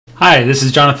Hi, this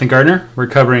is Jonathan Gardner. We're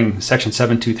covering Section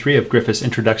 723 of Griffith's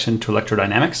Introduction to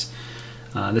Electrodynamics.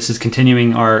 This is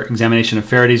continuing our examination of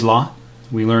Faraday's law.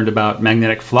 We learned about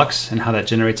magnetic flux and how that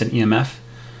generates an EMF.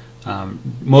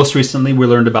 Most recently, we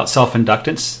learned about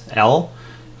self-inductance, L.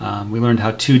 We learned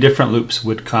how two different loops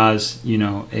would cause, there's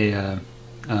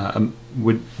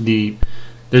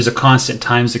a constant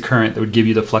times the current that would give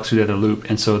you the flux of the other loop,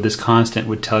 and so this constant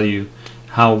would tell you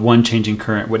how one changing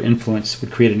current would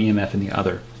create an EMF in the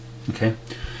other. Okay,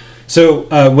 so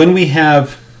when we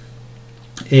have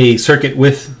a circuit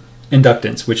with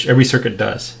inductance, which every circuit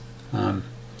does,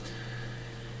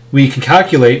 we can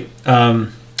calculate how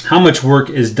much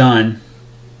work is done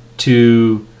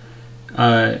to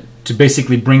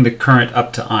basically bring the current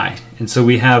up to I. And so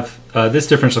we have this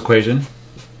differential equation.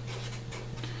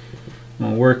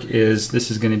 Well, this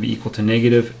is going to be equal to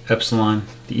negative epsilon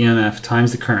the EMF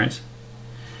times the current,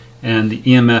 and the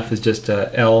EMF is just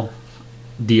L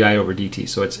di over dt.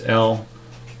 So it's L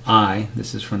I,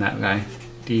 this is from that guy,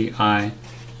 di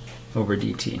over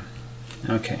dt.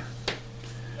 Okay.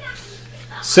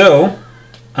 So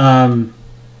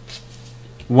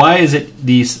why is it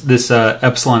this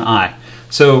epsilon I?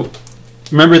 So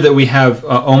remember that we have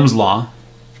Ohm's law.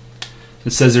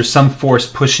 It says there's some force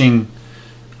pushing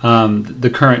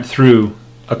the current through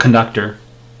a conductor,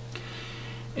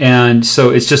 and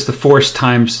so it's just the force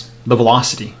times the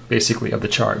velocity, basically, of the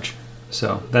charge.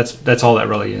 So that's all that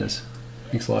really is.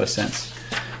 Makes a lot of sense.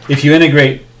 If you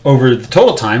integrate over the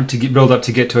total time to build up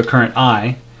to get to a current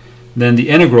I, then the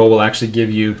integral will actually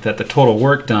give you that the total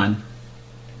work done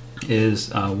is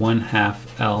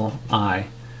 1/2 Li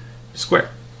squared.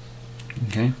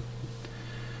 Okay.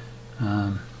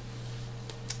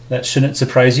 That shouldn't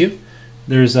surprise you.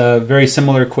 There's a very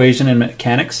similar equation in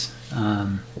mechanics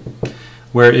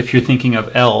where if you're thinking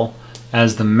of L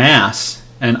as the mass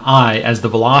and I as the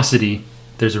velocity,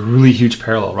 there's a really huge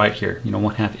parallel right here.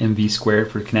 1/2 mv squared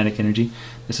for kinetic energy.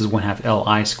 This is 1/2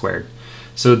 Li squared.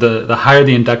 So the higher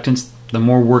the inductance, the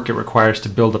more work it requires to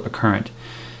build up a current.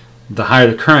 The higher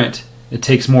the current, it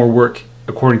takes more work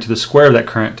according to the square of that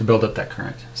current to build up that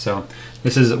current. So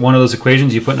this is one of those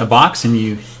equations you put in a box and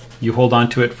you hold on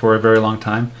to it for a very long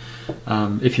time.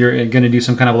 If you're going to do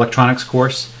some kind of electronics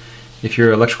course, if you're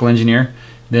an electrical engineer,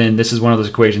 then this is one of those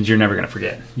equations you're never going to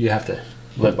forget. You have to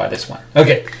live by this one.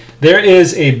 Okay, there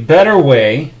is a better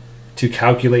way to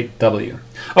calculate W.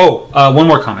 Oh, one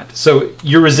more comment. So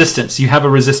your resistance, you have a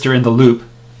resistor in the loop,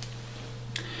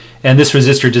 and this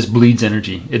resistor just bleeds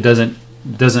energy. It doesn't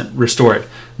restore it.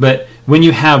 But when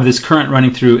you have this current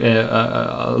running through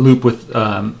a loop with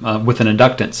an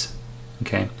inductance,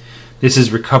 okay, this is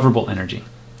recoverable energy.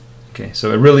 Okay,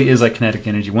 so it really is like kinetic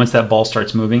energy. Once that ball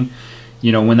starts moving,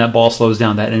 when that ball slows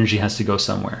down, that energy has to go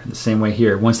somewhere. The same way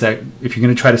here. If you're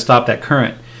going to try to stop that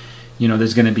current,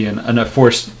 there's going to be a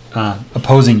force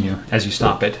opposing you as you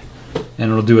stop it, and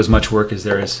it'll do as much work as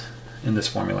there is in this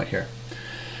formula here.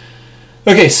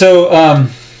 Okay, so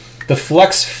the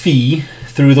flux phi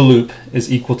through the loop is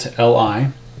equal to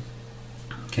Li.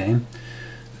 Okay,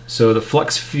 so the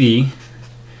flux phi,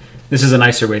 this is a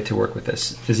nicer way to work with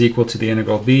this, is equal to the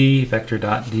integral B vector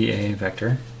dot dA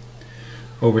vector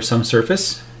over some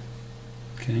surface.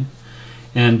 Okay,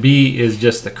 and B is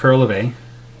just the curl of A,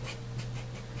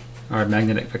 our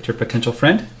magnetic vector potential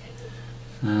friend.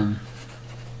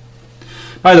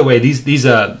 By the way,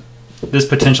 this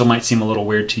potential might seem a little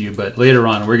weird to you, but later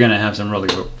on we're going to have some really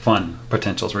fun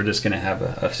potentials. We're just going to have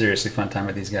a seriously fun time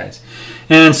with these guys.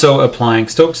 And so applying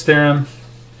Stokes' theorem,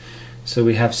 so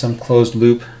we have some closed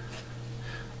loop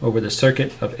over the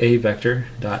circuit of A vector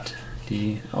dot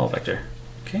dL vector.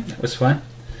 Okay, that was fun.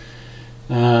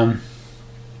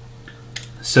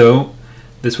 So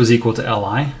this was equal to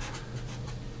Li.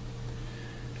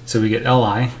 So we get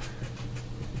Li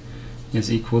is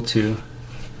equal to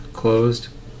closed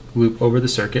loop over the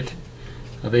circuit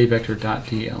of A vector dot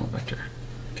dL vector.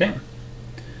 Okay.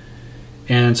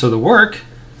 And so the work,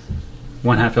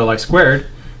 1/2 Li squared.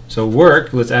 So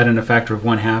work, let's add in a factor of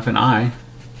 1/2 and I,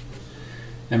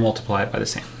 and multiply it by the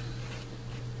same.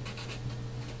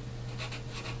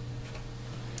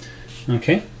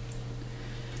 Okay.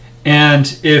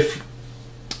 And if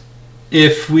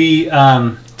we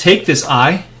take this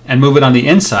I and move it on the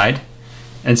inside,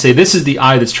 and say this is the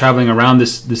I that's traveling around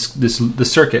the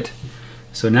circuit,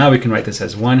 so now we can write this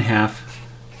as 1/2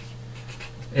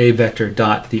 A vector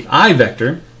dot the I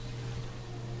vector,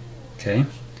 okay,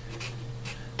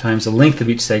 times the length of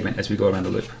each segment as we go around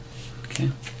the loop. Okay.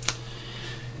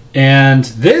 And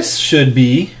this should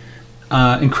be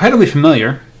incredibly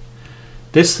familiar.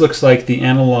 This looks like the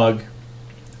analog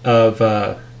of,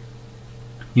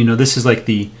 this is like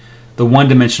the the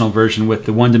one-dimensional version with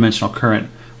the one-dimensional current.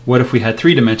 What if we had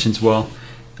 3 dimensions? Well,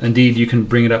 indeed, you can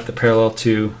bring it up the parallel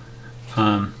to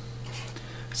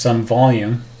some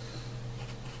volume.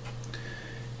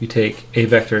 You take A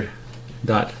vector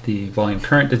dot the volume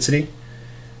current density.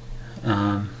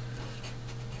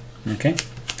 Okay,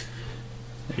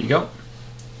 there you go.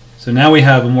 So now we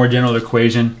have a more general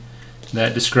equation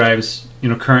that describes,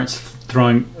 currents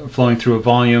flowing through a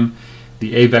volume.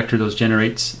 The A vector those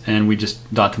generates, and we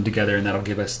just dot them together, and that'll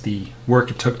give us the work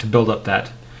it took to build up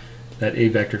that A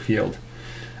vector field.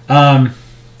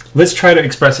 Let's try to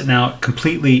express it now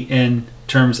completely in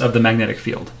terms of the magnetic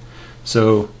field.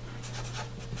 So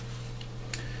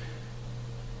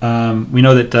we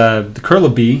know that the curl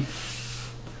of B,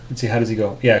 let's see, how does he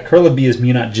go? Yeah, curl of B is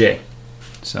mu naught J.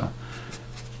 So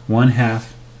 1/2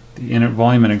 the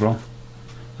volume integral.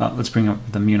 Let's bring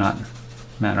up the mu naught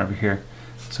matter over here.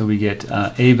 So we get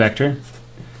A vector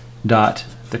dot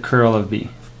the curl of B,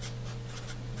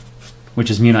 which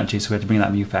is mu naught J, so we have to bring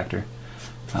that mu factor,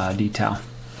 d tau.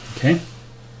 Okay?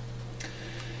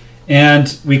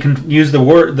 And we can use the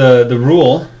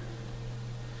rule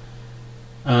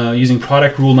using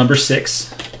product rule number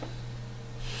 6.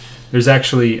 There's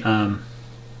actually,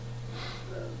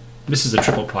 this is a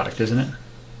triple product, isn't it?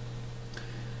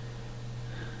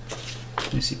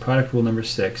 Let me see, product rule number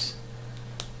 6.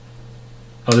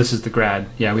 Oh, this is the grad.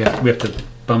 Yeah, we have to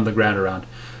bum the grad around.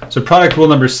 So product rule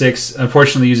number 6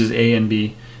 unfortunately uses A and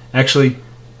B. Actually,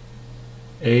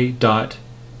 A dot.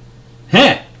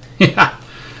 Heh! Yeah.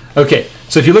 Okay,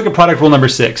 so if you look at product rule number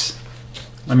 6,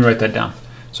 let me write that down.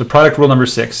 So product rule number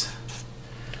 6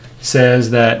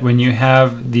 says that when you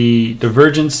have the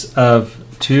divergence of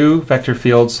 2 vector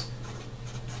fields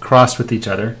crossed with each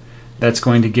other, that's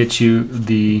going to get you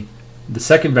the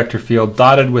second vector field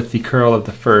dotted with the curl of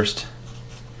the first,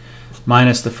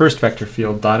 minus the first vector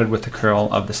field dotted with the curl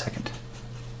of the second.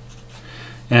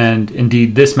 And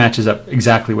indeed, this matches up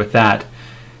exactly with that.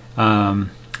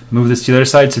 Move this to the other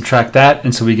side, subtract that,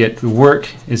 and so we get the work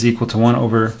is equal to 1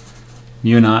 over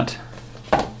mu naught,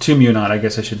 2 mu naught, I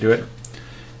guess I should do it.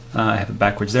 I have it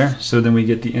backwards there. So then we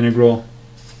get the integral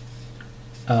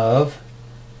of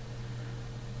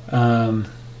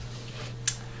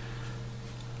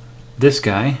this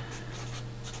guy,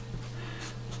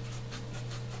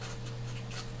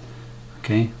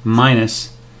 okay,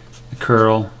 minus the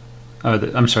curl,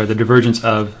 the divergence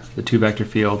of the 2 vector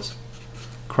fields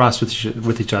crossed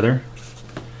with each other,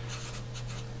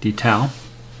 d tau.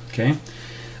 Okay,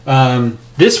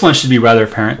 this one should be rather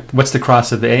apparent. What's the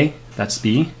cross of A? That's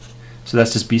B, so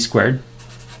that's just B squared.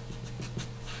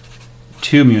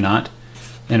 2 mu naught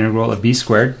integral of B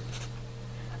squared.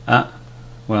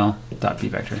 Well, dot B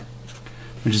vector,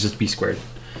 which is just B squared.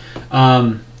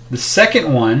 The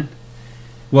second one,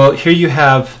 well, here you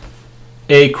have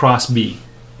A cross B,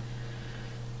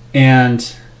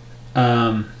 and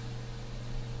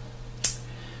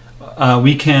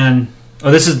we can,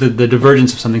 this is the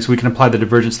divergence of something, so we can apply the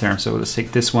divergence theorem. So let's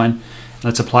take this one,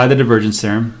 let's apply the divergence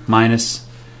theorem, minus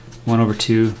 1 over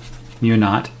 2 mu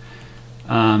naught.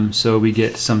 So we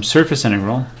get some surface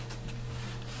integral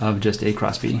of just A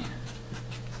cross B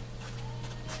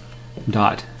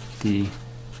dot the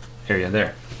area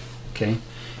there. Okay,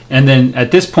 and then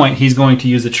at this point he's going to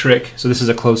use a trick. So this is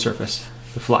a closed surface,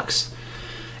 the flux.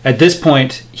 At this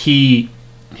point he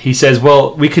says,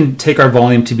 well, we can take our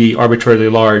volume to be arbitrarily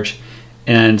large,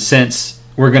 and since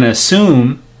we're going to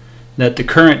assume that the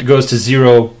current goes to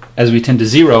 0 as we tend to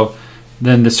 0,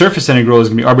 then the surface integral is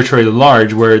going to be arbitrarily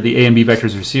large where the A and B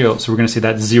vectors are zero, so we're going to say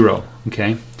that's 0.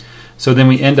 Okay, so then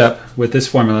we end up with this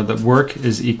formula that work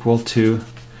is equal to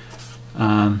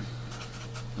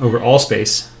over all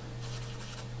space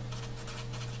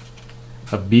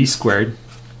of B squared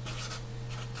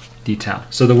d tau.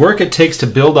 So the work it takes to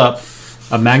build up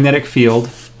a magnetic field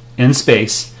in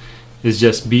space is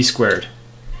just B squared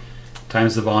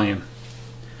times the volume.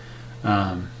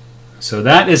 So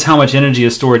that is how much energy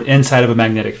is stored inside of a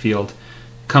magnetic field.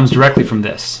 It comes directly from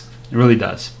this. It really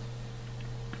does.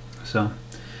 So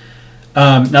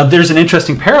now there's an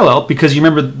interesting parallel, because you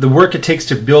remember the work it takes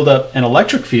to build up an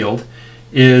electric field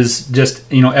is just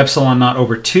epsilon naught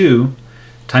over 2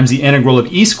 times the integral of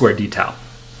E squared d tau.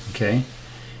 Okay,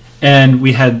 and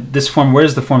we had this form.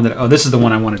 Where's the form that? Oh, this is the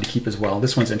one I wanted to keep as well.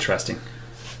 This one's interesting.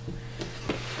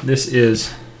 This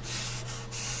is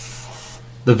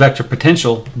the vector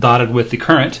potential dotted with the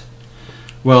current.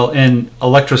 Well, in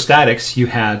electrostatics, you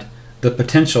had the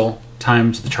potential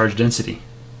times the charge density.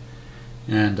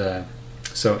 And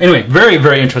so anyway, very,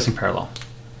 very interesting parallel.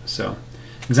 So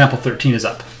example 13 is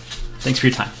up. Thanks for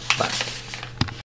your time. Bye.